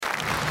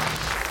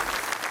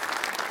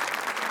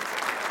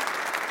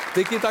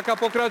Tiki Taka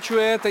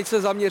pokračuje, teď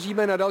se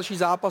zaměříme na další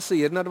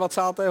zápasy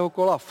 21.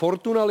 kola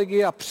Fortuna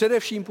ligy a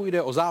především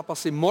půjde o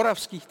zápasy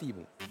moravských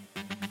týmů.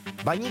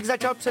 Baník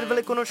začal před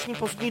velikonoční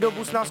postní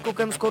dobu s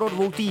náskokem skoro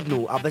 2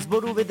 týdnů a bez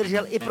bodů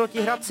vydržel i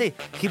proti Hradci.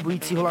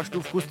 Chybujícího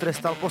Laštůvku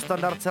trestal po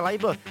standardce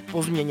Leibl.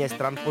 Po změně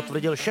stran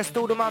potvrdil 6.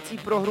 domácí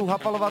prohru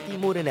Hapalova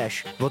týmu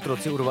Ryneš.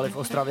 Votroci urvali v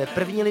Ostravě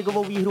první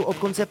ligovou výhru od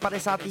konce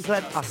 50.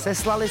 let a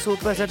seslali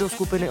soupeře do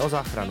skupiny o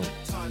záchranu.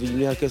 V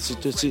nějaké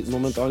situaci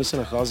momentálně se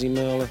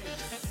nacházíme, ale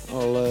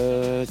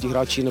ti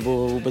hráči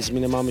nebo vůbec my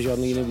nemáme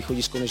žádný jiný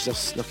východisko, než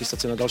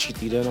nachystat se na další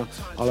týden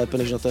a lépe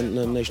než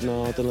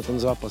na tenhle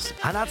zápas.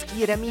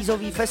 Hanácký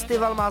remízový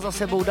festival má za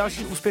sebou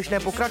další úspěšné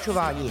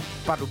pokračování.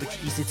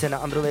 Pardubičtí sice na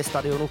Andrově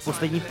stadionu v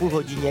poslední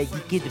půlhodině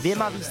díky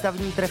 2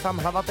 výstavním trefám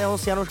Hlavatého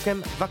s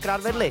Janoškem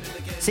 2krát vedli.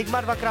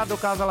 Sigma 2krát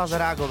dokázala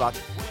zareagovat.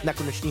 Na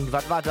konečných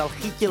 2-2 dal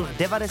Chytil v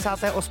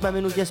 98.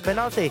 minutě z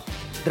penalty.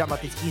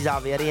 Dramatický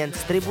závěr jen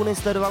z tribuny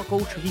sledoval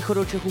kouč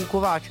Východočechů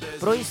Kováč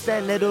pro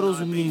jisté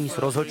nedorozumění s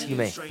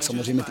rozhodčími.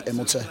 Samozřejmě ty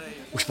emoce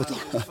už potom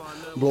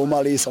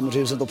bloumaly,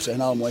 samozřejmě jsem to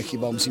přehnal, moje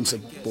chyba, musím se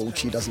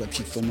poučit a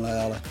zlepšit v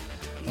tomhle,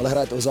 ale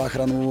hraje to o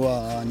záchranu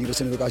a nikdo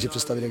si nedokáže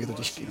představit, jak je to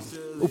těžké. No.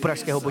 U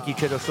pražského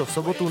Botiče došlo v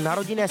sobotu na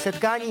rodinné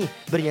setkání.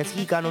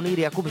 Brněnský kanonýr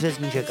Jakub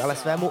Březníček ale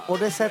svému o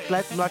 10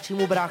 let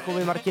mladšímu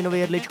bráchovi Martinovi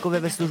Jedličkovi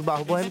ve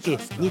službách Bohemky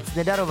nic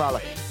nedaroval.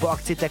 Po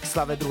akci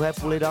Texla ve druhé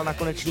půli dal na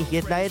konečných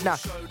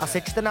 1-1 a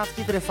se 14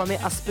 trefami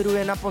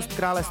aspiruje na post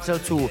krále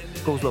střelců.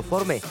 Kouzlo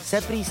formy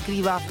se prý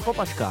skrývá v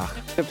kopačkách.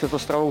 Před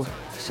Ostravou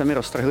se mi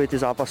roztrhly ty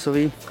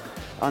zápasový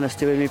a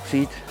nestihli mi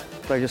přijít,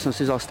 takže jsem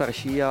si vzal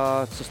starší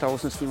a co Ostravou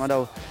jsem s nima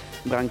dal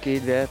branky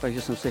 2,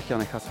 takže jsem si je chtěl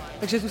nechat.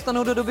 Takže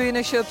zůstanou do doby,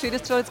 než přijde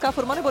střelecká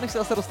forma, nebo než se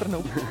zase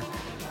roztrhnou?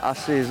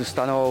 Asi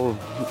zůstanou,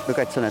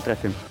 dokud se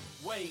netrefím.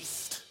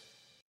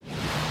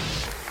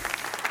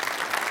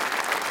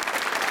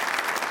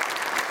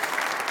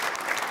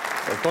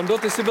 Tondo,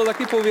 ty jsi byl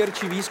taky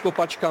pověrčivý s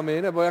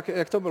kopačkami, nebo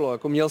jak to bylo?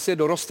 Jako měl jsi je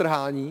do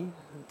roztrhání,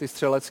 ty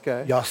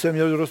střelecké? Já jsem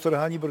měl do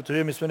roztrhání,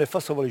 protože my jsme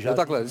nefasovali žádný. No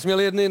takhle, jsi měl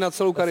jedny na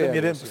celou kariéru.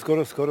 Jeden,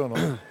 skoro, no.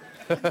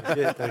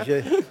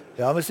 takže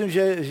já myslím,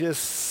 že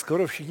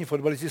skoro všichni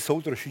fotbalisti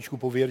jsou trošičku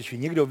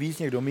pověrčiví. Někdo víc,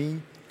 někdo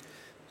míň.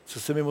 Co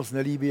se mi moc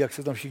nelíbí, jak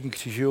se tam všichni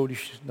křižují,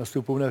 když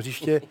nastupují na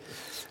hřiště.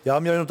 Já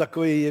měl jenom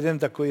jeden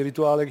takový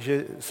rituálek,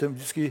 že jsem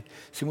vždycky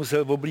si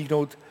musel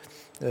oblíknout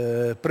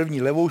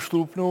první levou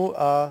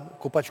štulpnu a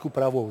kopačku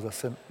pravou,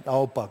 zase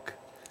naopak.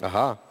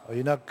 Aha. A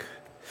jinak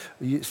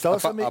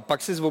a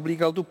pak jsi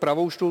oblíkal tu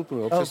pravou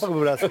štulpnu. No, pak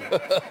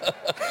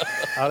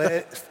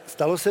ale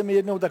stalo se mi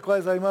jednou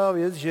taková zajímavá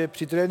věc, že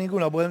při tréninku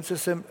na Bohemce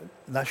jsem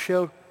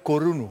našel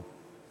korunu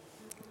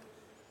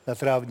na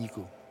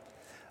trávníku.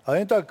 A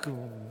jen tak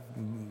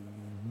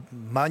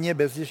máně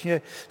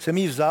bezděčně jsem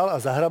ji vzal a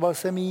zahrabal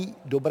jsem ji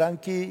do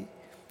branky,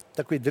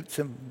 takový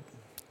jsem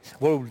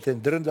volil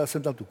ten drn, dal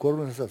jsem tam tu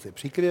korunu, jsem se zase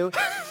přikryl,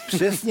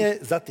 přesně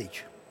za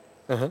tyč.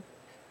 Aha.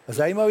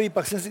 Zajímavý,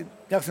 pak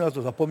nějak jsem na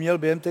to zapomněl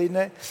během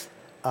týdne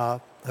a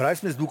hráli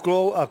jsme s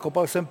Duklou a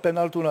kopal jsem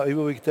penaltu na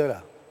Ivo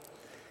Viktera.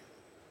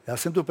 Já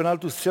jsem tu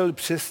penaltu střelil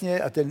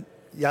přesně a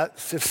já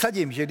se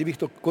vsadím, že kdybych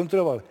to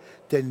kontroloval,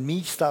 ten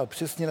míč stál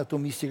přesně na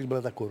tom místě, kde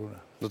byla ta koruna.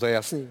 No to je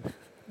jasný.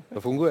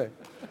 To funguje.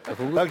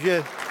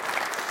 Takže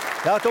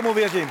já tomu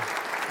věřím.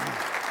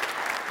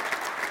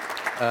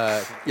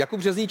 Jakub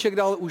Březníček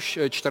dal už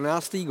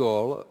 14.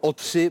 gól, o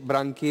 3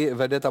 branky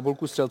vede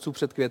tabulku střelců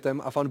před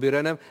Květem a Van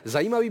Burenem.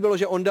 Zajímavý bylo,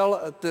 že on dal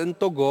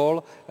tento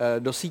gól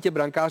do sítě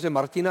brankáře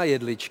Martina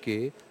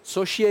Jedličky,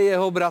 což je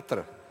jeho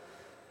bratr.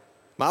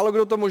 Málo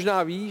kdo to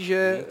možná ví,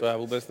 že to já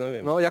vůbec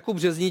nevím. No, Jakub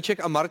Březníček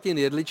a Martin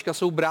Jedlička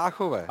jsou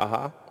bráchové.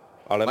 Aha,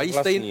 ale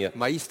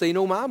mají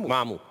stejnou mámu.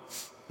 Mámu.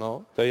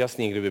 No. To je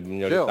jasný, kdyby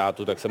měli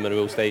tátu, tak se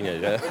jmenují stejně,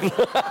 že?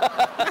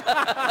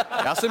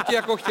 Já jsem ti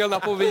jako chtěl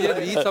napovědět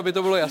víc, aby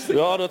to bylo jasné.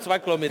 Jo,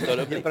 docvaklo mi to.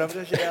 Dobrý. Je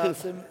pravda, že já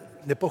jsem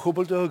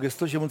nepochopil toho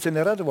gesto, že on se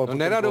neradoval. No,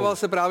 neradoval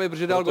se právě,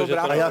 protože dal gól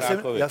bráchovi.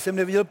 A já jsem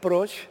neviděl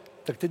proč,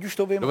 tak teď už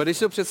to vím. No, když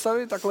si ho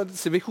představit, takhle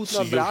si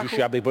vychutnat bráchu.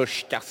 Já bych byl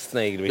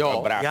šťastný, kdybych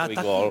dal bráchový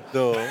gól.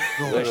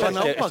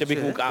 Ještě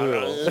bych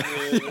ukázal.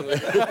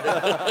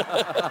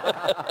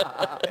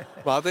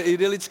 Máte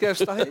idylické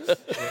vztahy?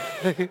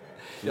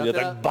 Mě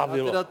tak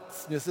bavilo.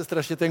 Mně se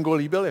strašně ten gól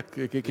líbil,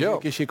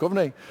 jak je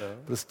šikovnej.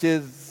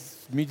 Prostě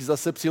mít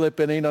zase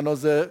přilepený na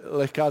noze,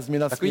 lehká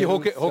změna takový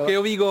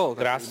hokejový gól.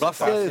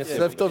 Vlastně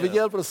jsem to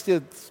viděl,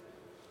 prostě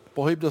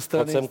pohyb do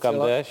strany. Pojď sem, kam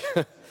jdeš.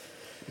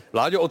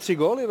 Láďo, o 3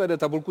 góly vede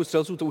tabulku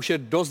střelců, to už je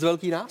dost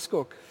velký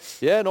náskok.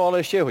 Je, no ale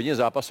ještě je hodně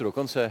zápasů do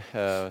konce.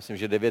 Myslím,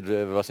 že 9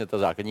 je vlastně ta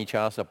základní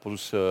část a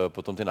plus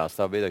potom ty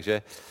nástavby,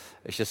 takže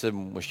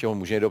ještě ho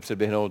může někdo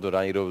předběhnout,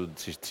 dodá někdo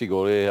 3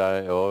 góly a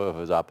jo,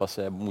 v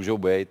zápase můžou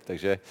být,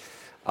 takže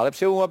Ale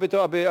přeju mu,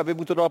 aby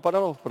mu to dál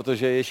padalo,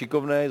 protože je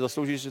šikovný,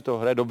 zaslouží si to,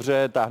 hraje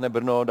dobře, táhne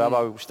Brno,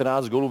 dává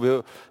 14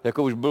 gólů,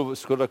 jako už byl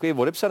skoro takový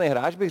odepsaný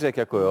hráč, bych řekl,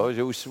 jako jo,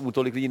 že už mu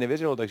tolik lidí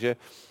nevěřilo, takže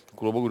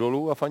klobouk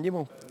dolů a fandím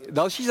mu.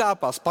 Další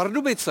zápas,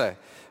 Pardubice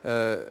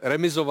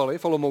remizovali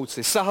v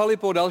Olomouci, sahali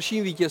po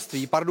dalším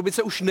vítězství.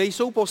 Pardubice už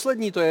nejsou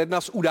poslední, to je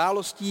jedna z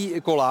událostí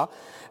kola.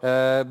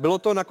 Bylo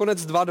to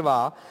nakonec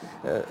 2-2.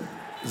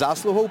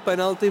 Zásluhou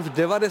penalty v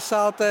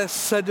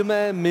 97.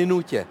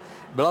 minutě.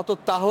 Byla to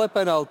tahle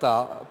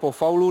penalta po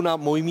faulu na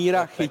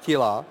Mojmíra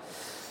Chytila.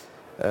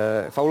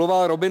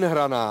 Fauloval Robin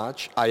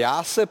Hranáč a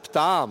já se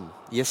ptám,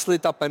 jestli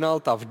ta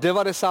penalta v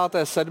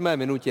 97.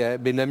 minutě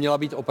by neměla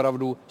být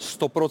opravdu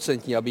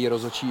 100%, aby ji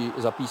rozhodčí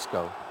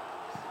zapískal.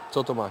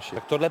 Co to máš?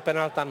 Tak tohle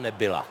penalta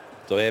nebyla.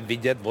 To je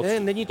vidět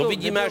odsud. To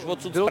vidíme až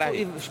odsud z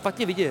Prahy. Bylo to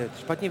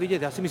špatně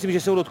vidět. Já si myslím, že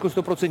se ho dotkl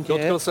 100%.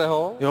 Dotkl se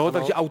ho? Jo, ano.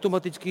 Takže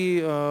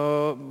automaticky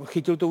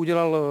Chytil to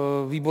udělal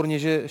výborně,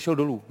 že šel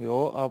dolů.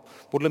 Jo, a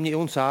podle mě i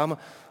on sám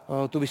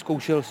to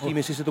vyzkoušel s tím,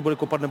 jestli se to bude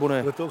kopat nebo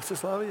ne. Do toho chce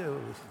Slávě.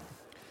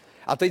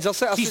 A teď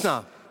zase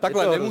přísná.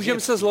 Takhle, nemůžeme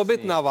se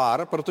zlobit na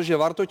VAR, protože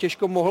VAR to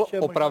těžko mohl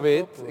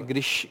opravit,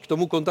 když k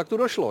tomu kontaktu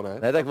došlo, ne?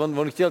 Ne, tak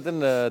on chtěl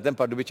ten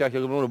Pardubičák,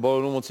 chtěl do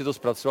balónu, moc si to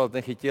zpracoval,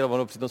 ten chytil a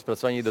ono při tom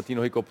zpracování do té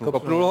nohy kopnul.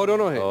 Kopnul ho do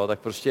nohy. No, tak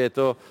prostě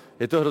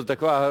je to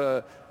taková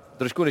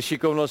trošku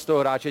nešikovnost toho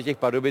hráče těch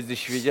Pardubic,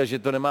 když viděl, že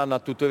to nemá na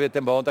tutově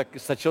ten balón, tak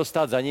stačilo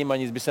stát za ním a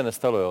nic by se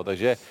nestalo, jo.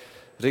 Takže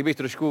řekl bych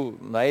trošku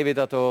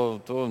naivita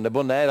to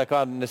nebo ne,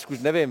 taková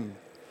nevím.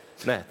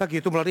 Ne. Tak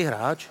je to mladý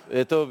hráč.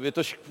 Je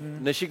to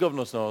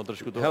nešikovnost, no,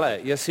 trošku to. Hele,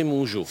 jestli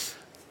můžu.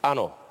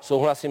 Ano,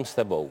 souhlasím s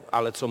tebou,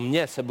 ale co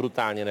mně se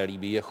brutálně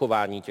nelíbí, je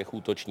chování těch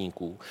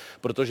útočníků,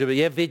 protože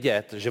je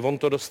vidět, že on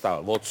to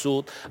dostal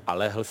odsud a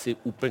lehl si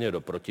úplně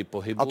do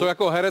protipohybu. A to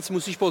jako herec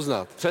musíš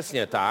poznat.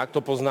 Přesně tak,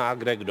 to pozná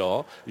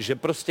kdo, že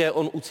prostě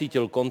on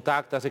ucítil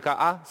kontakt a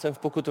říká, jsem v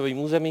pokutovém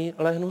území,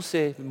 lehnu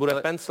si, bude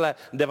pencle,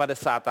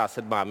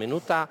 97.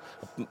 minuta,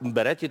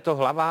 bere ti to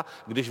hlava,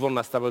 když on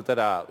nastavil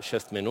teda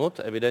 6 minut,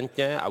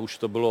 evidentně, a už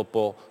to bylo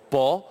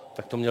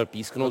tak to měl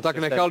písknout. No tak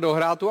nechal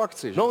dohrát tu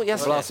akci, že? No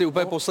jasně. Byla asi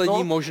úplně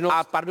poslední možnost.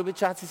 A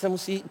Pardubičáci se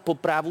musí po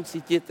právu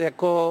cítit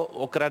jako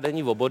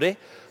okradení o body,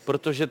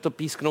 protože to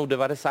písknou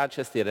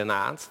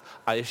 96-11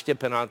 a ještě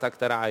penalta,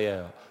 která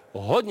je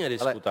hodně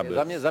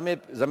diskutabilní.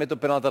 Za mě to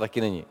penalta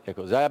taky není.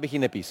 Jako, já bych ji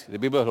nepískl.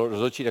 Kdyby byl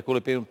rozhodčí, takovou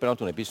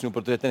penaltu nepísknu,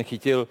 protože ten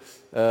Chytil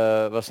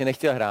vlastně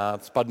nechtěl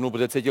hrát, spadnul,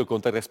 protože cítil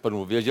kontakt, tak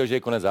spadnul. Věděl, že je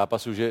konec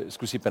zápasu, že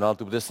zkusí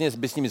penaltu, protože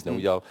by s ním nic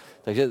neudělal.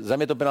 Takže za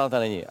mě to penalta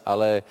není,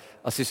 ale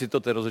asi si to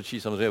ten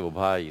rozhodčí samozřejmě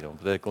obhájí, no,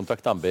 protože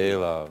kontakt tam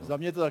byl. A... Za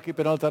mě to taky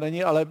penalta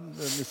není, ale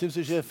myslím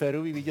si, že je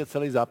férový vidět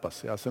celý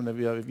zápas. Já jsem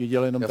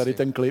viděl jenom tady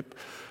ten klip.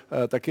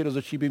 Taky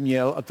rozhodčí by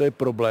měl, a to je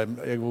problém,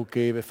 jak v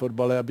hokeji, ve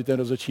fotbale, aby ten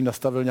rozhodčí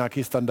nastavil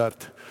nějaký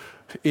standard.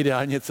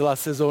 Ideálně celá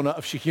sezóna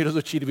a všichni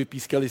rozhodčí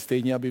vypískali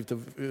stejně, aby to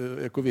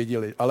jako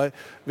věděli. Ale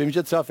vím,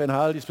 že třeba v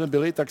NHL, když jsme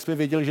byli, tak jsme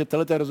věděli, že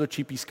ten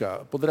rozhodčí píská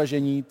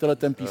podražení,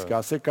 ten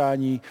píská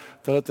sekání,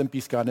 ten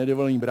píská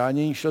nedovolený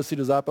bránění, šel si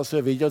do zápasu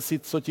a věděl si,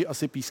 co ti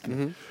asi pískne.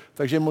 Mm-hmm.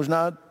 Takže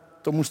možná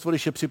to mužstvo,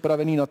 když je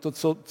připravený na to,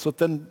 co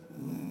ten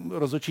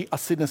rozhodčí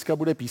asi dneska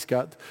bude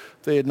pískat,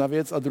 to je jedna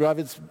věc. A druhá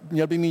věc,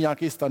 měl by mít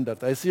nějaký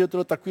standard. A jestliže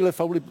to takovýhle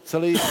fauly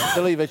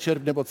celý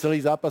večer nebo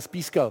celý zápas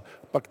pískal,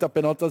 pak ta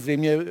penalta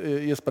zřejmě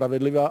je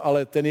spravedlivá,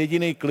 ale ten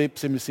jediný klip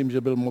si myslím,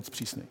 že byl moc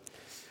přísný.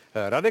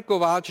 Radek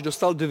Kováč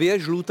dostal 2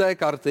 žluté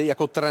karty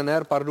jako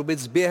trenér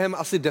Pardubic během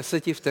asi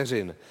 10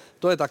 vteřin.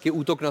 To je taky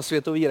útok na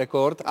světový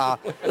rekord a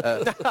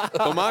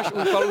Tomáš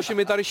Úpaluši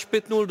mi tady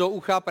špitnul do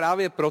ucha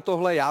právě pro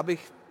tohle, já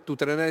bych tu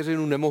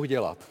trenéřinu nemohl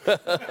dělat.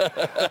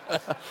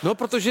 No,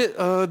 protože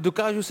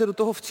dokážu se do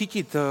toho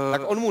vcítit.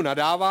 Tak on mu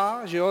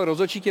nadává, že jo,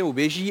 rozhodčí k němu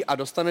běží a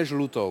dostane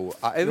žlutou.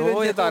 A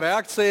evidentně ta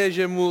reakce je,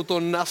 že mu to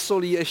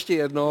nasolí ještě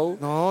jednou.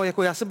 No,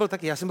 jako já jsem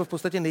byl v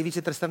podstatě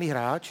nejvíce trestaný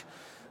hráč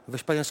ve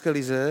španělské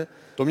lize.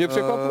 To mě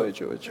překvapuje,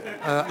 člověče.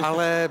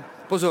 Ale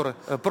pozor,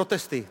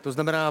 protesty, to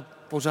znamená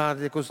pořád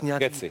jako z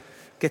nějaký...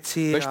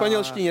 Keci. Ve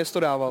španělštině jsi to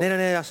dával?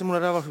 Ne, já jsem mu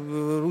nadával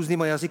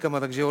různýma jazykama,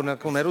 takže on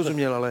jako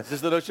nerozuměl, ale... Jsi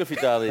to naučil v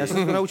Itálii? Já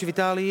jsem to naučil v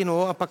Itálii,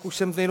 no, a pak už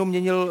jsem jenom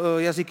měnil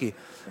jazyky.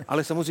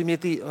 Ale samozřejmě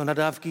ty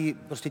nadávky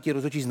prostě ti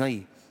rozhodčí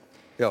znají.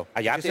 Jo. A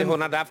já ty jeho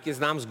nadávky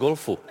znám z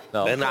golfu.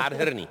 No. To je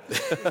nádherný.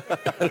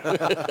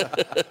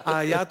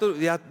 A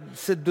já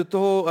se do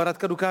toho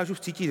Radka dokážu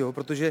vcítit, jo,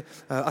 protože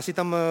asi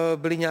tam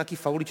byly nějaký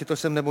fauly, četl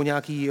jsem, nebo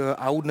nějaký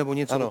aut, nebo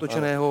něco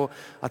otočeného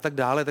a tak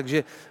dále,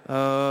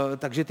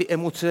 takže ty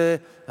emoce,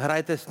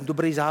 hrajete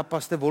dobrý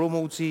zápas, jste v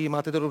Olomouci,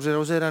 máte to dobře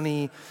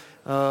rozehraný,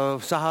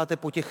 saháte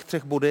po těch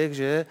 3 bodech,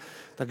 že?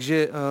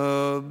 Takže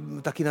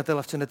taky na té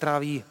lavce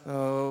netráví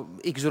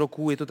x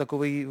roků, je to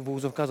takovej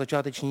vouzovka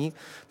začátečník,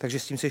 takže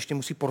s tím se ještě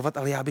musí porvat,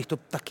 ale já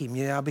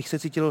bych se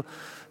cítil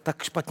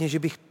tak špatně, že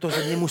bych to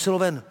ze mě muselo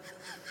ven.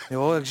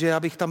 Jo, takže já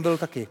bych tam byl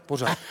taky,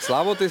 pořád.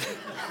 Slávo, ty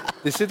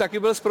jsi taky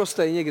byl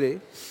sprostej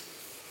někdy?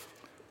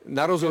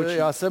 na rozhodčí.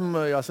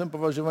 Já jsem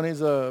považovaný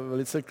za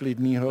velice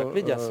klidnýho.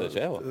 Kliďase, že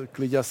jo?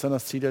 Kliďase na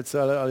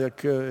střídece, ale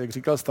jak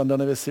říkal Standa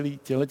Nevesilý,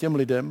 těm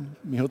lidem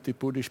mýho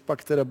typu, když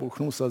pak teda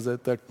bouchnou saze,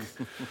 tak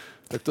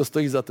to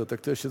stojí za to,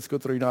 tak to je všecko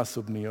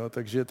trojnásobný, jo?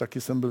 Takže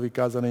taky jsem byl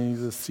vykázaný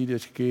ze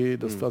střídečky,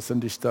 dostal jsem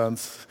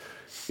distanc,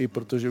 i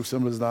protože už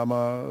jsem byl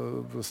známá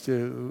prostě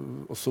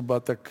osoba,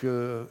 tak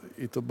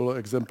i to bylo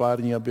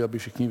exemplární, aby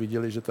všichni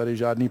viděli, že tady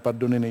žádný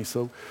pardony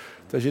nejsou.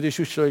 Takže když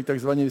už člověk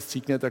takzvaně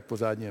vystříkne, tak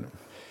pořádně. No.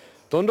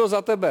 Tondo,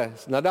 za tebe,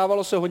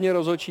 nadávalo se hodně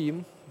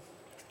rozhodčím?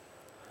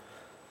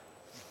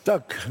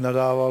 Tak,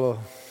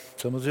 nadávalo.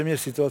 Samozřejmě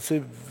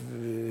situace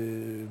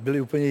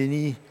byly úplně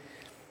jiný.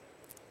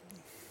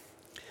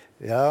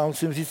 Já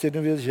musím říct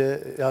jednu věc, že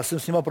já jsem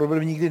s nima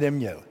problém nikdy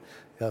neměl.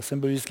 Já jsem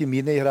byl vždycky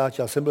mírný hráč,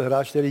 já jsem byl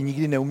hráč, který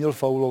nikdy neuměl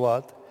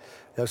faulovat.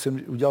 Já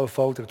jsem udělal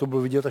faul, tak to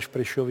bylo vidět až v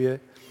Prešově.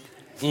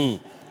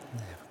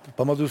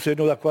 Pamatuju si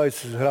jednou taková,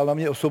 hrál na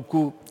mě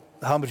osobku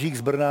Hamřík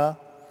z Brna,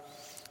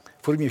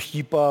 furt mě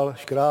štípal,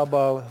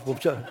 škrábal,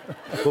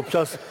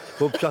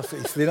 občas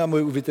i slina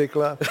moje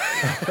vytekla.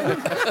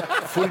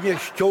 Furt mě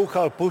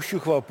šťouchal,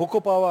 pošťuchoval,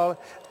 pokopával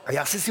a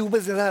já si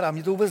vůbec nezahrál,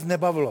 mě to vůbec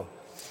nebavilo.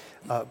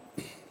 A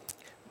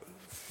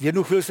v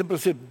jednu chvíli jsem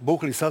prostě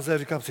bouchli saze a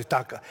říkám si,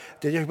 tak,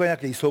 teď až bude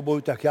nějaký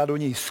souboj, tak já do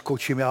něj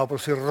skočím, já ho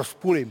prostě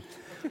rozpulím.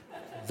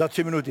 Za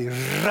 3 minuty,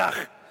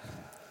 řach!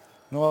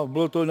 No a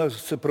bylo to,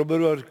 se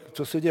proberu a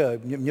co se děje?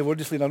 Mě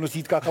odnesli na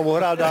nosítkách a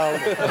ohrál dál.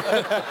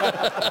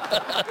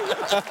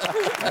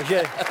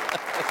 Takže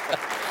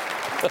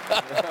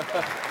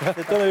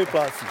se to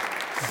nevyplácí.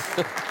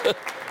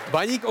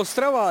 Baník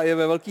Ostrava je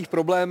ve velkých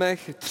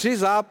problémech. 3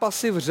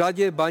 zápasy v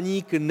řadě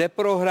Baník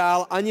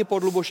neprohrál ani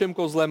pod Lubošem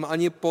Kozlem,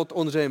 ani pod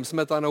Ondřejem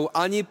Smetanou,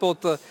 ani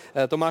pod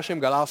Tomášem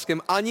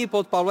Galáskem, ani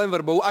pod Pavlem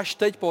Vrbou, až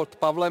teď pod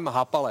Pavlem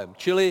Hapalem.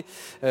 Čili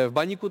v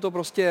Baníku to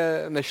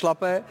prostě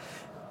nešlape.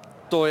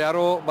 To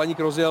jaro Baník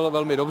rozjel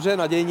velmi dobře,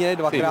 nadějně,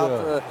 2krát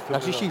na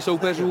příštích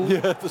soupeřů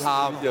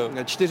a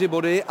 4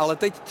 body, ale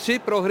teď 3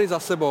 prohry za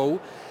sebou.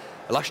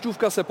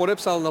 Laštůvka se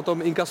podepsal na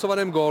tom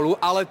inkasovaném gólu,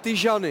 ale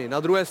Tyžany na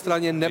druhé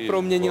straně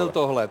neproměnil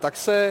tohle. Tak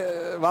se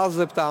vás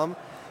zeptám,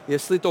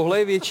 jestli tohle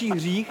je větší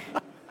hřích,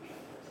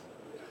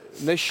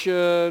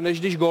 než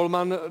když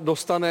gólman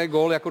dostane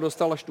gól, jako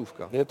dostal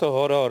Laštůvka. Je to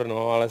horor,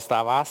 no, ale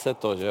stává se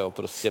to, že jo,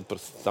 prostě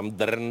tam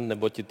drn,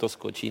 nebo ti to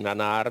skočí na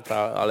nárt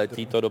a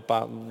letí to do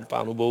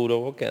pánu bohu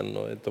do oken,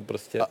 no, je to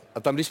prostě... A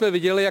tam, když jsme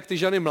viděli, jak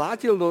Tyžany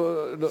mlátil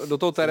do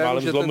toho terénu,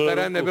 že ten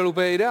terén nebyl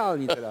úplně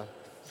ideální teda.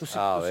 To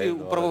si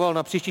upravoval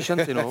na příští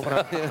šanci, no.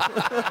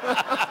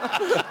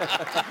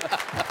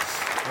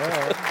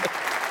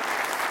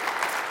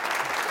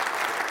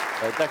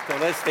 Tak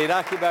tohle je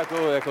stejná chyba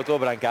jako toho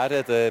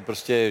brankáře, to je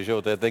prostě, že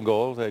jo, to je ten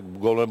gól, to je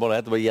gól nebo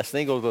ne, to byl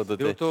jasný gól.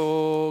 Bylo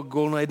to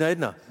gól na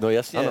 1-1. No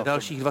jasně. Ano,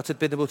 dalších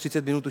 25 nebo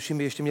 30 minut, tuším,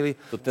 by ještě měli...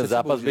 Ten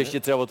zápas by ještě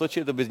třeba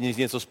otočil, to by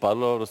něco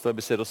spadlo, dostali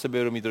by se do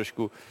sebevědomí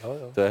trošku. Jo.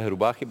 To je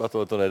hrubá chyba,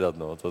 to nedat,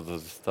 no.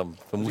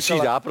 To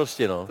musíš dát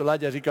prostě, no. To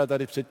Láďa říkal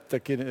tady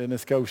taky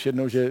dneska už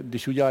jednou, že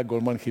když udělá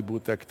golman chybu,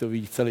 tak to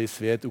ví celý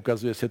svět,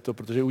 ukazuje se to,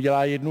 protože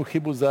udělá jednu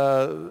chybu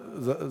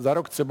za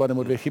rok třeba,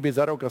 nebo 2 chyby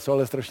za rok a jsou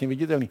ale strašně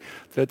viditelný.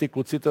 Ty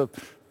kluci to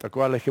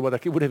takováhle chyba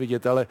taky bude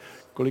vidět, ale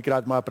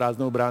kolikrát má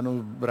prázdnou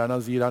brána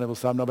zírá nebo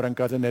sám na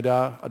brankáře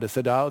nedá a jde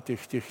se dál,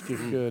 těch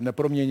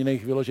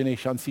neproměněných vyložených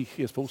šancích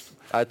je spoustu.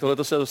 Ale tohle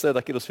to se dostane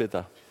taky do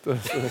světa.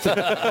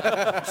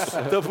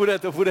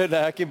 to bude na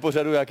jakým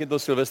pořadu, jakým to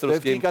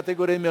silvestrovským. To je v té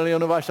kategorii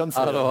milionová šance.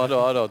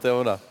 Ano, to je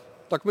ona.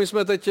 Tak my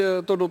jsme teď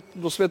to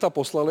do světa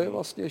poslali,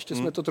 vlastně ještě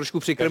jsme to trošku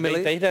přikrmili.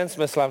 Každý týden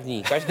jsme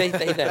slavní, každý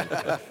týden.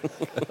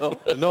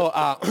 No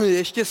a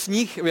ještě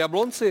sníh v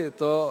Jablonci,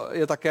 to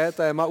je také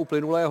téma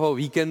uplynulého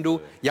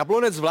víkendu.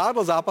 Jablonec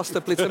zvládl zápas s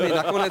Teplicemi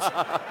nakonec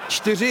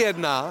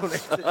 4-1.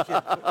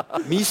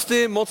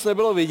 Místy moc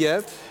nebylo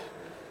vidět,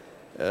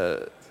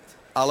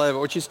 ale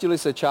očistili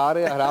se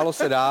čáry a hrálo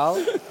se dál.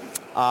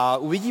 A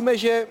uvidíme,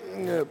 že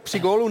při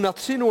gólu na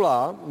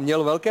 3-0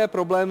 měl velké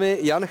problémy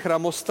Jan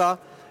Chramosta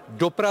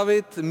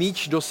dopravit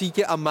míč do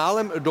sítě a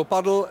málem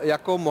dopadl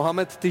jako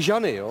Mohamed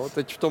Tyžany, jo?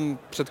 Teď v tom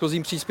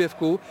předchozím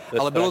příspěvku,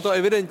 ale bylo to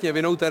evidentně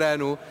vinou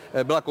terénu.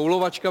 Byla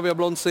koulovačka v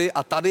Jablonci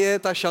a tady je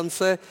ta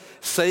šance,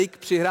 Sejk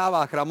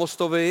přihrává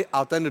Chramostovi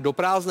a ten do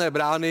prázdné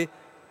brány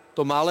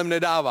to málem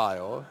nedává,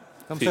 jo?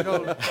 Tam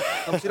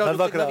si dal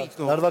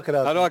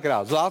na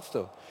dvakrát. Zvlád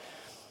to.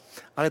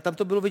 Ale tam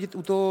to bylo vidět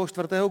u toho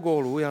 4.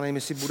 gólu, já nevím,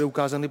 jestli bude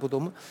ukázaný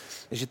potom,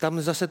 že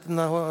tam zase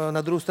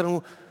na druhou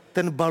stranu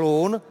ten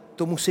balón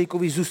tomu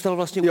Sejkovi zůstal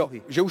vlastně u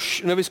nohy. Že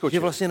už nevyskočil. Že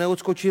vlastně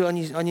neodskočil,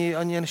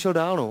 ani nešel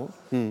dál, no.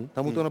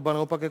 Tam mu to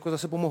naopak jako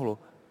zase pomohlo.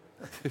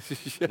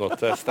 No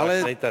to je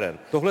strašný terén.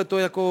 Tohle to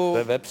jako... To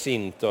je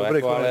vepřín, to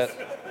jako ale...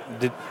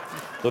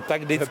 To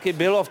tak vždycky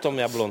bylo v tom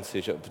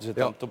Jablonci, že? Protože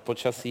tam to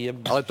počasí je...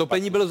 Ale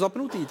topení bylo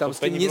zapnutý, tam s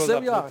tím nic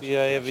neuděláš.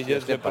 Je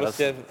vidět, že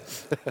prostě...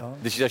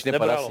 Když začne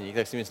padat sníh,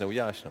 tak si nic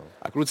neuděláš, no.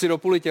 A kluci do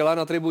půli těla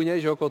na tribuně,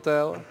 že jo,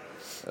 Kotel?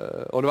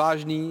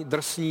 Odvážný,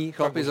 drsní,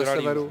 chlapi ze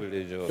severu.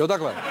 Jo,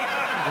 takhle.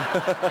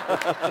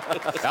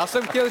 Já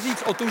jsem chtěl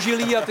říct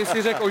otužilý a ty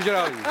si řekl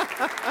ožralý.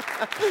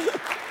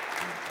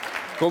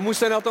 Komu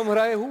se na tom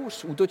hraje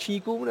hůř?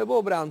 Útočníkům nebo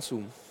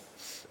obráncům?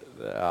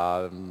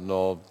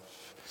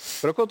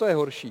 Pro koho to je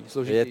horší,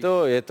 složitý?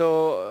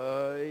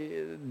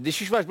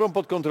 Když už máš blom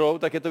pod kontrolou,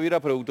 tak je to výhoda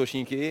pro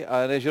útočníky,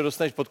 a než ho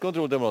dostaneš pod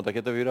kontrolou ten blom, tak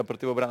je to výhoda pro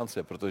ty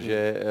obránce,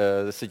 protože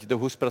se ti to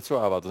hůř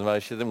zpracovává. To znamená,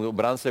 že ten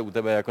obránce u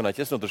tebe jako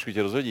natěsno trošku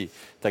tě rozhodí,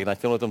 tak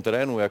na tom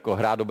terénu jako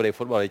hrát dobrý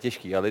fotbal je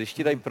těžký, ale když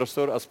ti dají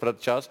prostor a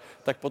čas,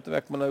 tak potom,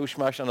 jakmile už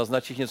máš a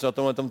naznačíš něco na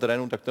tomhle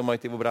terénu, tak to mají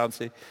ty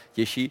obránci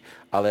těžší,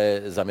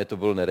 ale za mě to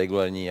bylo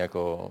neregulární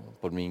jako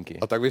podmínky.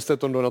 A tak vy jste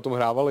Tondo na tom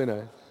hrávali,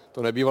 ne?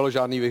 To nebývalo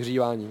žádný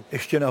vyhřívání.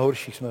 Ještě na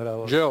horších jsme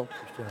hrávali. Že jo?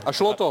 A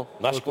šlo to?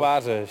 Na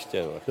škváře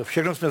ještě. To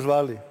všechno jsme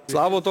zvládli.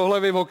 Slávo, tohle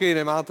vy v hokeji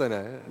nemáte,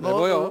 ne?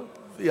 Nebo jo?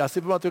 Já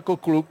si pamatuju, jako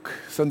kluk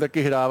jsem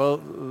taky hrával,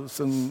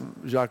 jsem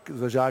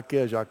za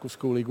žáky a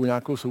žákovskou ligu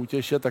nějakou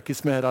soutěž a taky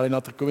jsme hráli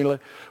na takovýmhle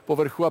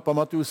povrchu a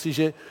pamatuju si,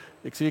 že,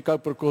 jak si říkal,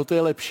 pro koho to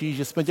je lepší,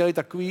 že jsme dělali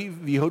takový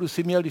výhodu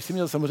si měl, když si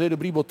měl samozřejmě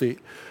dobrý boty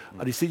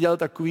a když si dělal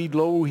takový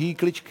dlouhý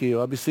kličky, jo,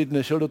 aby si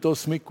nešel do toho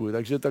smyku,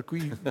 takže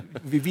takový,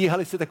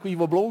 vyvíhali se takový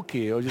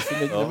oblouky, jo, že si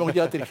nemohl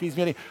dělat ty rychlé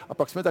změny. A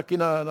pak jsme taky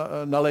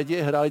na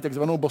ledě hráli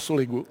takzvanou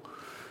bosoligu,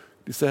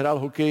 kdy se hrál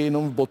hokej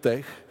jenom v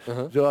botech,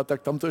 že jo, a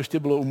tak tam to ještě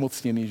bylo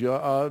umocněný. Že jo,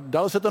 a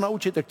dalo se to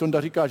naučit, jak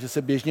Tonda říká, že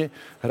se běžně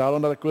hrálo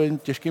na takovém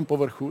těžkém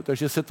povrchu,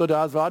 takže se to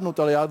dá zvládnout,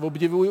 ale já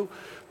obdivuju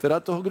teda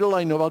toho, kdo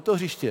lajnoval to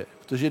hřiště,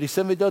 protože když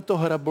jsem viděl to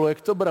hrablo,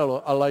 jak to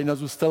bralo a lajna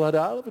zůstala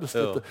dál, prostě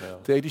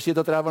to je, když je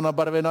ta tráva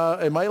nabarvená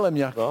emailem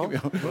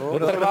nějakým.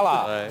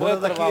 Ona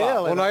taky je,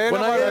 ale ona je,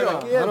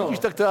 vidíš,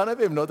 tak to já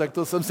nevím, no, tak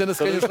to jsem se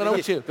dneska něco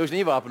naučil. To už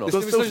není vápno. To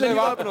už není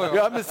vápno, jo.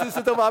 Já myslím,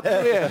 že to vápno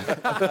je.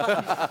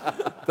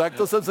 Tak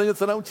to jsem se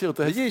něco naučil.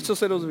 Vidíš, co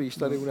se dozvíš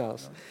tady u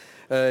nás.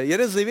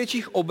 Jeden z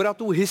největších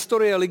obratů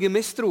historie Ligy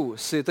mistrů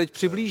si teď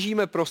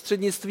přiblížíme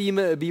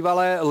prostřednictvím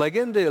bývalé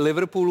legendy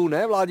Liverpoolu,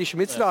 ne Vládi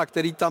Šmicra,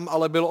 který tam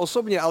ale byl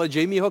osobně, ale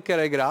Jamieho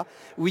Carragera.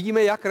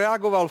 Uvidíme, jak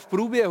reagoval v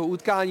průběhu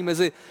utkání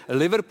mezi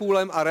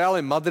Liverpoolem a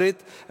Realem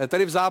Madrid,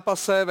 tedy v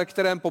zápase, ve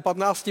kterém po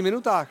 15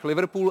 minutách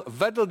Liverpool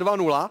vedl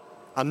 2-0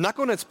 a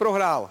nakonec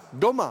prohrál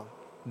doma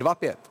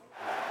 2-5.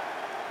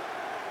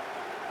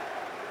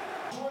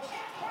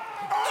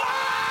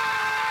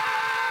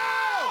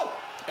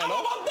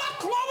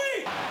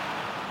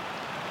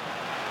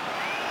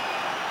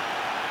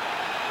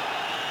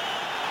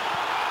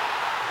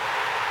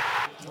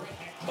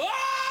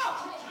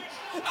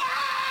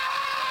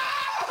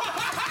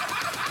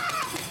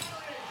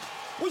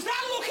 Was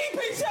that lucky,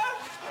 Peter?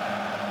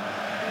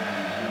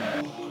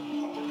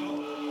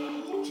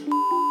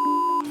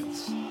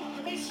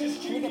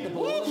 Can you get the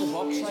ball in the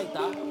box like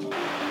that?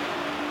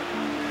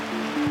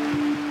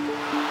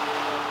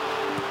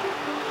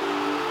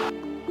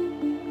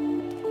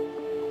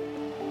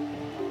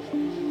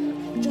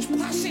 Just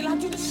pass it,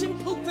 lad. Do the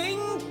simple thing.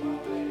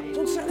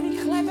 Don't try to be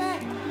clever.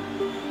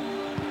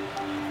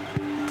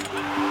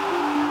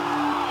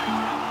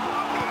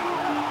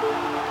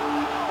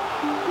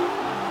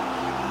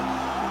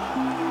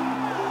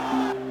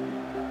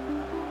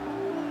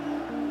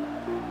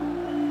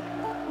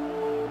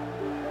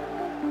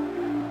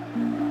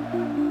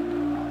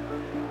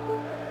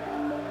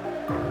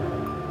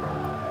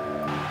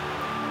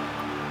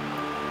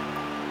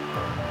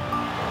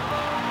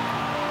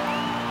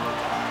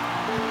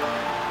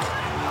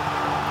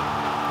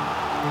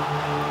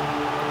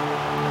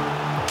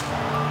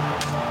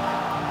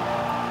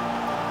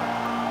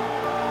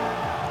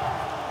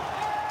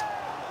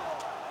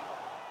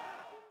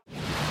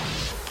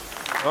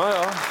 No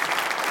jo.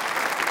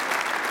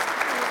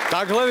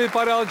 Takhle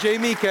vypadal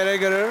Jamie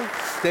Carragher,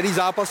 který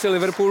zápasy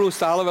Liverpoolu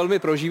stále velmi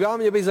prožívá.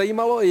 Mě by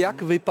zajímalo,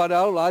 jak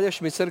vypadal Vláďa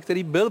Šmicer,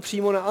 který byl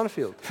přímo na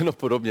Anfield. No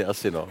podobně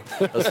asi, no.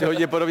 Asi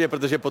hodně podobně,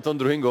 protože po tom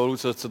druhém gólu,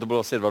 co to bylo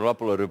asi 2-0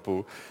 po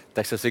Liverpoolu,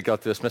 tak jsem si říkal,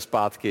 jsme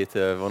zpátky,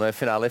 ono je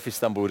finále v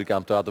Istanbulu,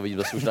 říkám to, já to vidím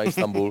zase už na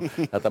Istanbul,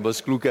 já tam byl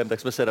s klukem, tak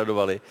jsme se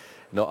radovali.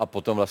 No a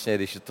potom vlastně,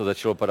 když to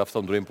začalo padat v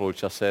tom druhém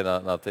poločase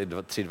na ty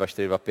 3-2,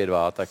 4-2,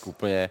 5-2, tak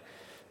úplně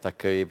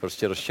takový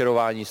prostě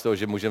rozčarování z toho,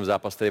 že můžeme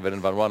zápas tady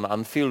veden 2-0 na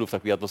Anfieldu, v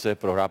takový atmosféře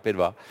prohrá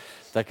 5-2.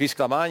 Takový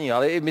zklamání,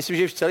 ale myslím,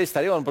 že celý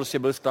stadion prostě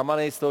byl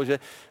zklamaný z toho, že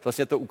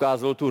vlastně to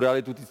ukázalo tu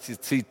realitu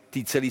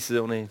té celé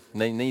sezóny.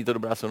 Není to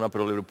dobrá sezóna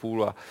pro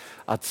Liverpool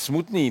a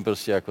smutný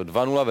prostě, jako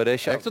 2-0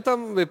 vedeš. A jak to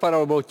tam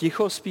vypadalo? Bylo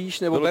ticho spíš?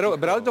 Nebo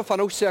brali to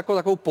fanoušci jako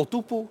takovou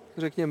potupu,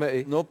 řekněme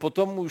i? No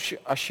potom už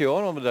až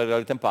jo, no,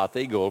 dali ten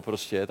 5. gól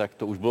prostě, tak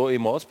to už bylo i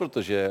moc,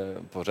 protože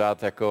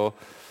pořád jako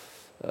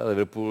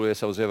Liverpool je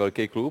samozřejmě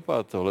velký klub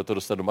a tohle to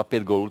dostat doma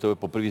 5 gólů, to je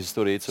poprvé v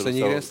historii, co to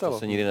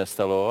se nikdy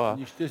nestalo.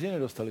 Ani 4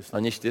 nedostali.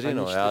 Ani 4,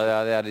 no.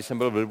 Já když jsem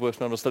byl v Liverpoolu,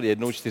 jsme dostali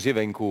 1-4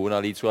 venku na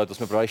Leedsu, ale to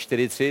jsme prohráli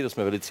 4-3, to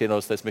jsme vedli 3-1,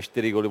 dostali jsme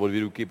 4 góly od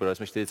výruky, prohráli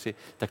jsme 4-3,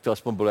 tak to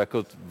aspoň bylo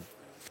jako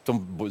v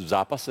tom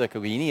zápase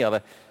jako jiný,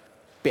 ale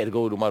 5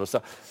 gólů doma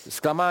dostal.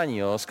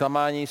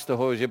 Zklamání z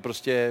toho, že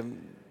prostě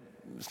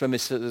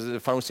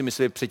fanoušci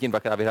mysleli předtím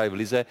dvakrát vyhráli v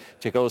lize,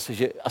 čekalo se,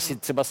 že asi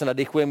třeba se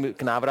nadechujeme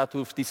k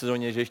návratu v té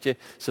sezóně, že ještě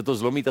se to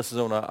zlomí ta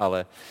sezóna,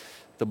 ale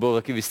to bylo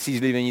taky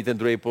vystřízlivění ten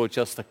druhý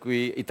poločas,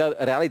 takový, i ta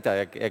realita,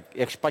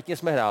 jak špatně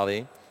jsme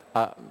hráli,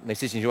 a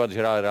nechci snižovat, že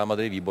hrál Real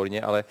Madrid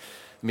výborně, ale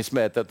my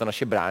jsme, to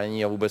naše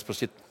bránění a vůbec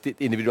prostě ty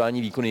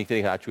individuální výkony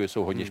některých hráčů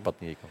jsou hodně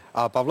špatný. Jako.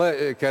 A Pavle,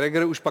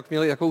 Carragher už pak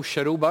měl jakou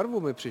šedou barvu,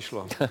 mi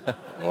přišlo.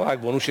 No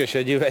tak on už je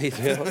šedivej,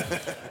 jo.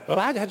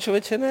 Láďa,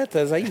 člověče, ne, to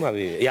je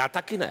zajímavý. Já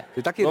taky ne.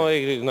 Ty taky no, ne.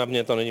 i když na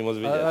mě to není moc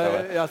vidět,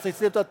 ale... Já se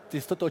chci zeptat,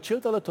 ty jsi to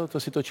točil, to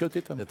si točil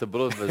ty tam? To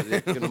bylo,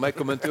 jak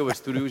komentují ve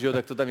studiu, že jo,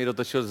 tak to tam někdo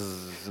točil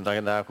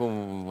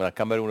na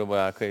kameru nebo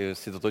nějaký,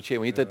 si to točí.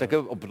 Oni to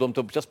také potom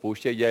to občas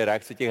pouštějí, dělají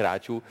reakce těch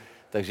hráčů,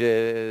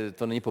 takže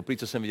to není poprvé,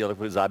 co jsem viděl,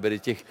 takové záběry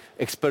těch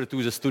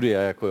expertů ze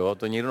studia, jako jo,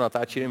 to někdo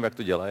natáčí, nevím, jak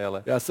to dělají,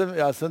 ale...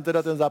 Já jsem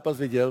teda ten zápas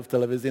viděl v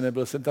televizi,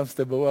 nebyl jsem tam s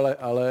tebou,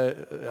 ale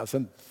já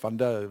jsem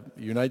fanda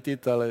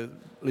United, ale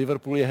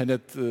Liverpool je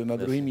hned na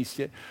druhém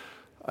místě.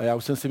 A já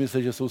už jsem si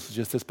myslel,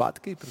 že jste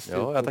zpátky. Prostě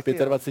jo, já taky,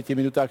 25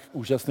 minutách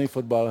úžasný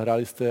fotbal,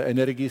 hráli jste,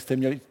 energii jste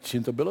měli.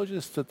 Čím to bylo,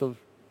 že jste to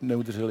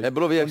neudrželi?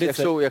 Nebylo vidět,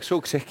 jak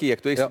jsou křehký,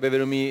 jak to jejich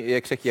sebevědomí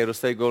je křehký, jak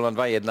dostali gól na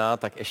 2-1,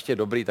 tak ještě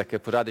dobrý, tak je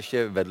pořád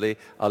ještě vedli,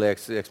 ale jak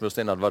jsme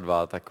dostali na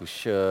 2-2, tak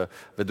už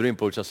ve druhém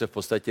poločase v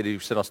podstatě, když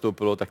už se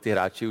nastoupilo, tak ty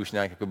hráči už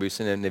nějak jakoby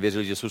si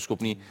nevěřili, že jsou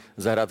schopní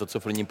zahrát to, co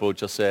v prvním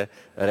poločase,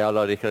 Real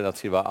dal rychle na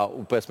 3-2 a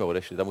úplně jsme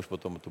odešli, tam už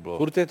potom to bylo.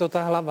 Furt je to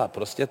ta hlava,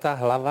 prostě ta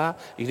hlava,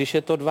 i když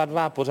je to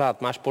 2-2,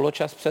 pořád máš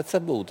poločas před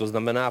sebou, to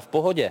znamená v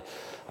pohodě,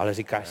 ale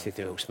říkáš si,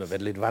 ty už jsme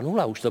vedli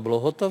 2-0, už to bylo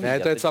hotové. Ne,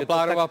 to je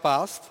Caplárova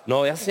pást.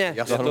 No jasně,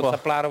 je to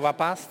Caplárova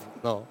pást.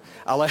 No,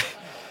 ale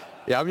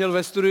já měl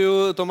ve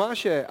studiu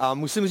Tomáše a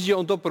musím říct, že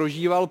on to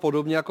prožíval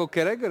podobně jako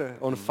Carragher.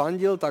 On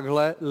fandil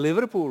takhle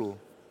Liverpoolu.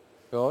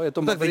 Jo, je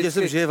to tak viděl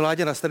jsem, že je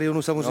Vláďa na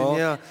stadionu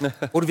samozřejmě a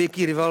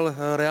odvěký rival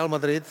Real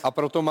Madrid. A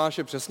pro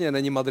Tomáše přesně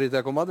není Madrid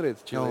jako Madrid,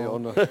 čili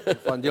on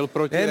fandil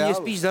proti Realu. Mě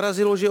Realu. spíš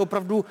zarazilo, že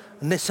opravdu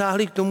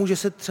nesáhli k tomu, že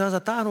se třeba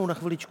zatáhnou na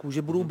chviličku,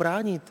 že budou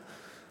bránit.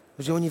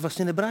 Že oni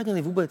vlastně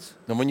nebránili vůbec.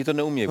 No oni to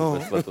neumějí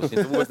vůbec,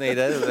 to vůbec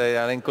nejde,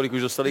 já nevím, kolik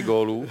už dostali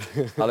gólů,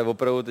 ale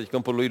opravdu teď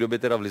po dlouhé době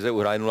teda v lize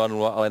uhráli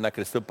 0-0, ale na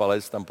Crystal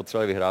Palace tam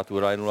potřebovali vyhrát,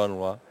 uhráli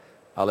 0-0.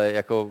 Ale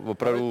jako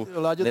opravdu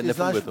Láďo, ty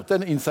znáš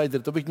ten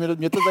insider, to bych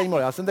mě to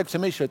zajímalo. Já jsem tak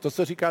přemýšlel, to,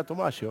 co říká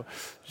Tomáš, jo,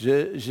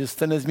 že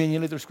jste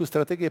nezměnili trošku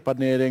strategii.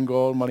 Padne jeden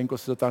gól, malinko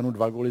se zatáhnu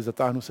 2 góly,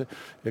 zatáhnu se.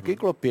 Jaký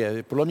Klopp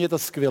je? Podle mě je to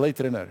skvělý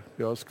trenér.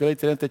 Jo? Skvělý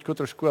trenér teďko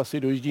trošku asi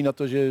dojíždí na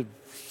to, že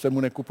se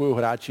mu nekupují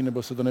hráči,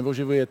 nebo se to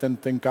nevoživuje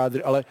ten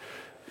kádr, ale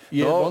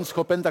je on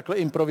schopen takhle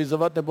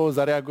improvizovat nebo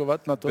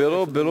zareagovat na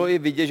to? Bylo i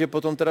vidět, že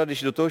potom teda,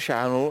 když do toho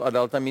šáhnul a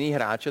dal tam jiný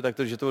hráče, tak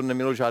to, že to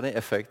nemělo žádný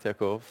efekt,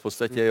 jako v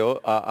podstatě, jo,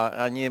 a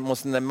ani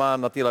moc nemá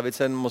na té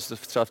lavice, moc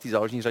třeba v té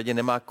záložní řadě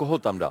nemá koho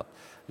tam dát.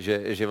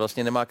 Že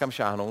vlastně nemá kam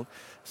šáhnout.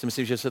 Si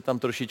myslím, že se tam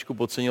trošičku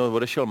podcenil,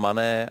 odešel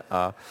Mané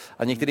a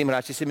některým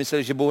hráči si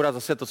mysleli, že budou hrát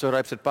zase to, co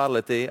hraje před pár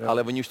lety,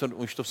 ale oni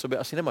už to v sobě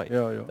asi nemají.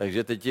 Jo.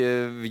 Takže teď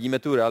vidíme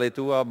tu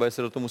realitu a bude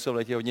se do toho muset v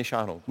létě hodně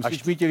šáhnout.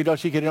 Musíš mít těch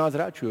dalších 11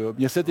 hráčů. Jo.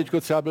 Mně se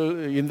teďko třeba byl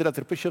Jindra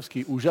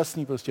Trpišovský,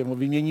 úžasný prostě,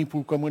 vymění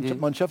půlku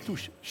manšaftu,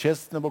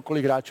 6 nebo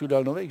kolik hráčů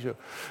dal nových, že jo,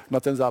 na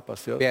ten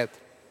zápas. Jo.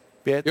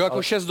 5. Jo,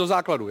 jako 6 do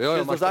základu.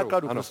 6 do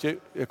základu, prostě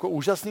jako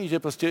úžasný, že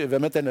prostě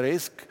veme ten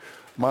risk,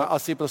 má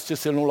asi prostě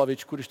silnou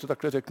lavičku, když to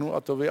takhle řeknu,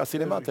 a to vy asi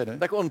nemáte, ne?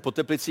 Tak on po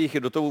Teplicích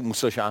do toho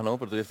musel šáhnout,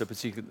 protože v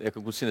Teplicích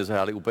jako kluci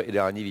nezahráli úplně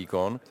ideální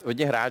výkon.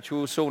 Hodně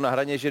hráčů jsou na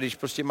hraně, že když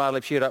prostě má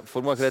lepší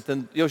formu,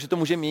 že to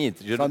může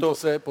mít,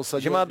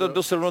 že má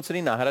dost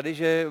rovnocenný náhrady,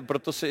 že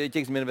proto se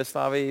těch změn ve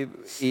Slávii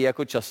i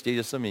jako častěji,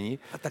 že se mění.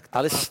 A tak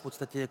ale v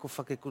podstatě jako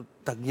fakt jako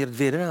takměr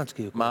 2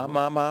 jedenáctky. Jako.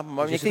 Má.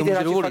 Někteří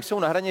hráči fakt jsou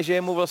na hraně, že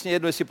je mu vlastně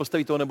jedno, jestli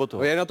postaví toho nebo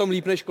toho. Je na tom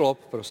líp než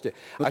Klopp prostě.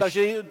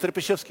 Takže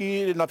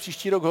Trpišovský na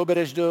příští rok ho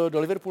bereš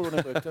do Liverpoolu,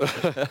 nebo jak to?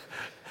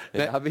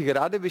 Já bych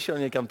rád, kdyby šel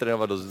někam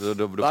trénovat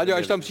do Láďo,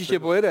 až tam příště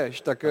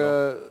pojedeš, tak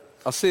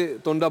asi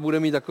Tonda bude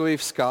mít takový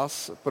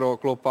vzkaz pro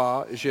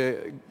Kloppa, že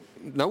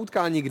na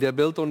utkání, kde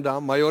byl Tonda,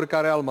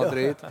 Majorka, Real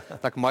Madrid,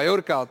 tak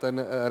Majorka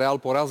ten Real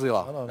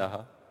porazila.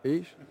 Aha.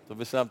 Víš? To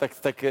by se nám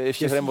tak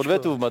ještě hrem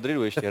odvetu v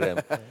Madridu, ještě hrem.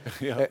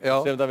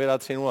 Musím tam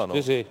vyhrát 3-0, no.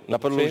 4. Na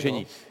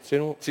prodloužení.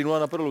 3-0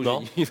 na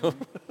prodloužení. No.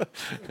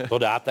 To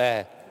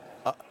dáte.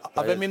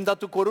 A vem jim dát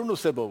tu korunu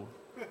sebou.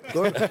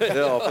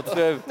 Jo,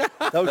 potřebujeme.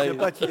 To už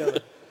neplatí, ale...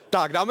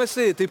 Tak, dáme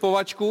si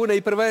typovačku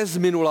nejprve z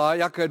minula,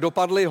 jak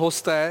dopadli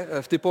hosté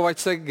v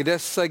typovačce, kde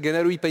se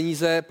generují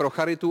peníze pro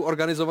charitu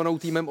organizovanou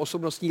týmem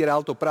osobností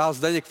Real to Praha.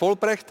 Zdeněk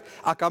Folprecht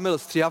a Kamil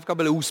Střihavka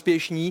byli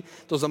úspěšní,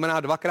 to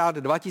znamená 2x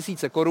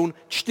 2000 korun,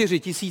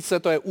 4000,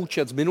 to je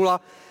účet z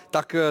minula.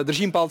 Tak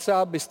držím palce,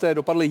 abyste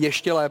dopadli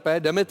ještě lépe.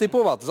 Jdeme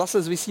tipovat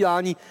zase z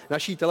vysílání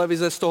naší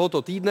televize z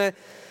tohoto týdne.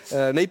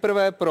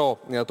 Nejprve pro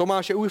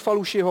Tomáše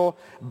Ujfalušiho,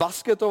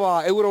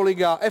 basketová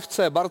Euroliga, FC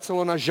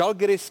Barcelona,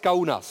 Žalgiris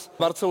Kaunas.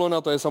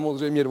 Barcelona, to je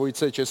samozřejmě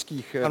dvojice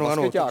českých basketáků.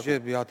 Ano,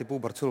 takže já typuju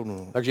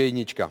Barcelonu. Takže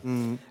 1.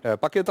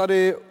 Pak je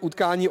tady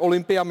utkání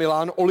Olympia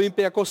Milán,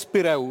 Olympiakos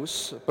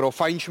Pireus pro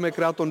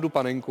Fajnšmekra Tondu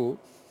Panenku.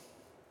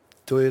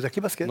 To je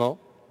taky basket? No,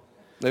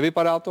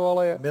 nevypadá to,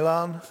 ale je.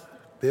 Milán,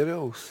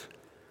 Pireus.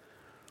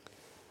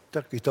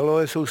 Tak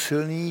Italové jsou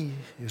silní,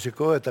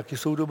 Řekové taky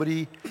jsou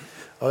dobrý,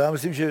 ale já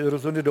myslím, že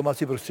rozhodně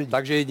domácí prostředí.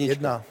 Takže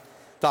 1.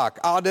 Tak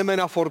a jdeme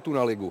na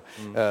Fortuna ligu.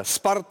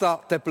 Sparta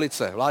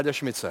Teplice, Vláďa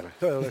Šmicer.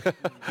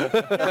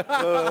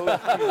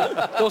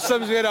 To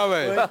jsem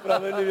zvědavý. To je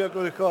spravedlivý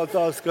jako taková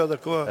otázka,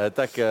 taková.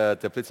 Tak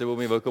Teplice budou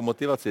mít velkou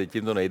motivaci,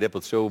 tím to nejde,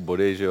 potřebují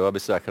body, že jo, aby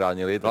se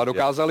zachránili. A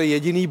dokázali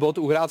jediný bod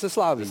uhrát se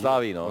Sláví.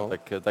 Sláví, no.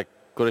 Tak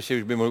konečně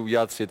už by mohli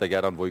udělat 3, tak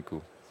já dám 2.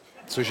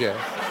 Cože?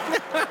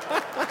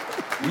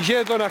 Víš, že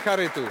je to na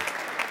charitu.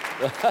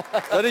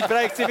 Tady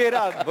právě chci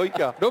vyhrát,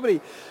 2.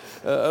 Dobrý.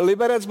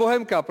 Liberec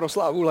Bohemka pro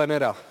Slávu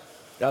Lenera.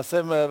 Já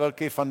jsem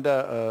velký fanda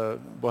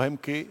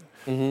Bohemky.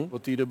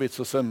 Od té doby,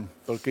 co jsem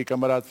velký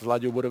kamarád s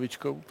Láďou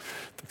Borovičkou,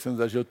 tak jsem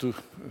zažil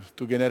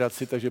tu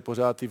generaci, takže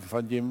pořád jim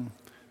fandím.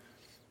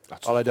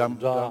 Ale dám.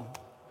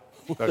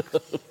 Tak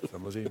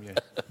samozřejmě.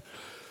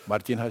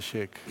 Martin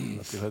Hašek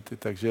na tyhle,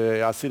 takže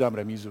já si dám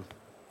remízu.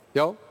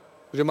 Jo?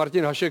 Že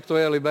Martin Hašek to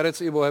je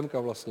Liberec i Bohemka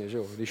vlastně, že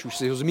jo? Když už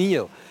si ho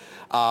zmínil.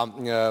 A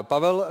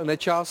Pavel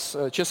Nečas,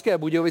 České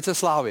Budějovice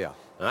Slávia.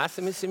 No já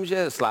si myslím,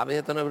 že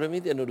Slávě to nebude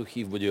mít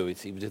jednoduchý v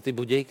Budějovicích, protože ty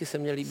Budějky se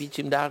mě líbí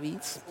čím dál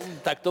víc.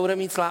 Tak to bude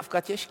mít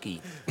Slávka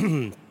těžký.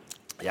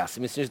 Já si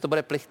myslím, že to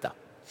bude plichta.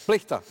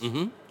 Plichta.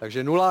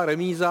 Takže 0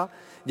 remíza.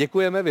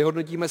 Děkujeme,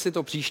 vyhodnotíme si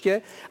to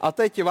příště. A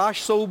teď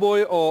váš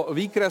souboj o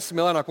výkres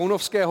Milana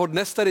Kounovského.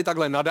 Dnes tedy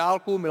takhle na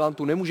dálku. Milan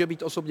tu nemůže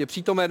být osobně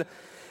přítomen.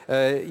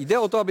 Jde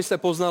o to, abyste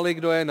poznali,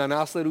 kdo je na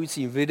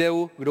následujícím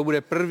videu, kdo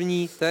bude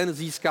první, ten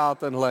získá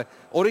tenhle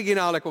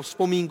originál jako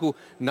vzpomínku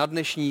na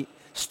dnešní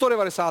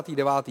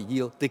 199.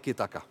 díl Tiki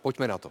Taka.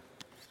 Pojďme na to.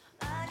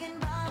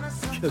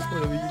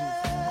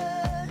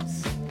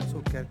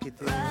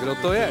 Kdo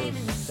to je?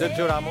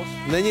 Sergio Ramos?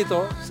 Není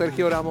to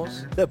Sergio Ramos?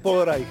 To je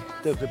Paul Reich,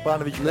 to je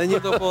pánovička. Není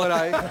to Paul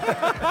Reich.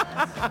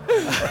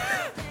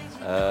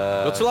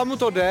 Docela mu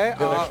to jde.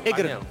 A...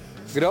 Egger.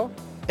 Kdo?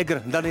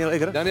 Egger, Daniel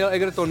Egger. Daniel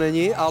Egger to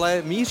není,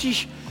 ale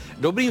míříš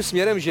dobrým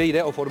směrem, že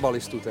jde o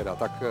fotbalistu teda.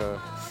 Tak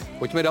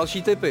pojďme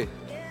další tipy.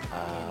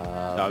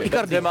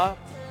 Icardi.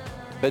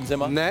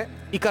 Benzema? Ne.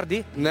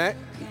 Icardi? Ne.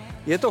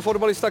 Je to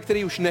fotbalista,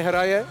 který už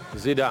nehraje?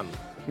 Zidane.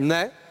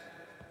 Ne.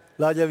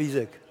 Láďa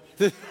Vízek.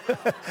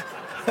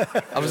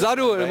 A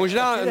vzadu,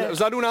 možná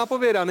vzadu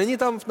nápověda. Není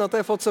tam na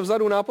té fotce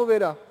vzadu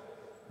nápověda?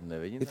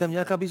 Nevidím. Je tam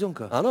nějaká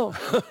bizonka? Ano.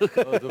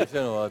 No,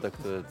 dobře, no, ale tak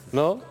to je...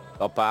 No.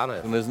 A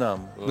páne. To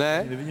neznám.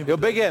 Ne. Jo,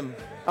 Beckham.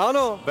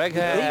 Ano.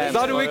 Beckham.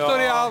 Vzadu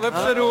Viktoria,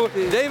 vepředu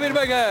David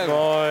Beckham.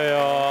 No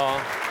jo.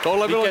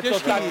 Tohle bylo těžké.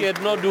 těžký. To tak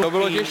jednoduchý. To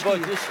bylo těžký.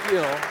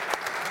 jo.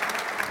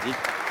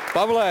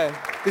 Pavle,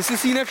 ty jsi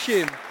si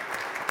nevšim.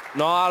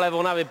 No, ale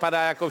ona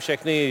vypadá jako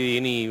všechny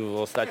jiný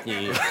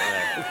ostatní.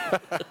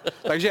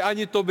 Takže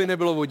ani to by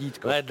nebylo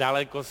vodítko. Ne,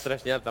 daleko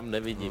strašně, já tam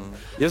nevidím.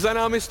 Je za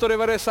námi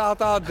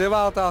 199.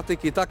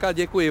 Tiki Taka.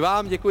 Děkuji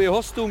vám, děkuji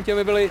hostům,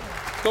 těmi byli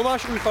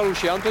Tomáš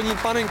Ujfaluši, Antonín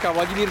Panenka,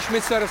 Vladimír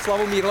Šmicer,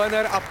 Slavomír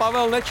Lenner a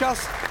Pavel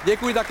Nečas.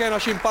 Děkuji také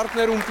našim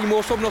partnerům týmu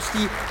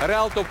osobností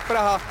Real Top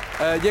Praha.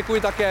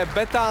 Děkuji také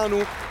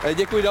Betánu,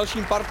 děkuji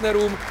dalším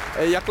partnerům,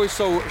 jako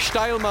jsou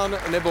Steilman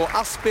nebo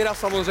Aspira,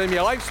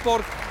 samozřejmě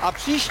Livesport. A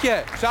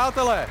příště,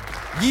 přátelé,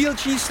 díl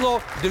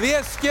číslo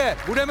 200.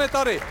 Budeme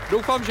tady.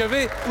 Doufám, že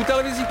vy u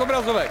televizních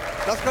obrazovek.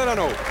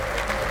 Naschledanou.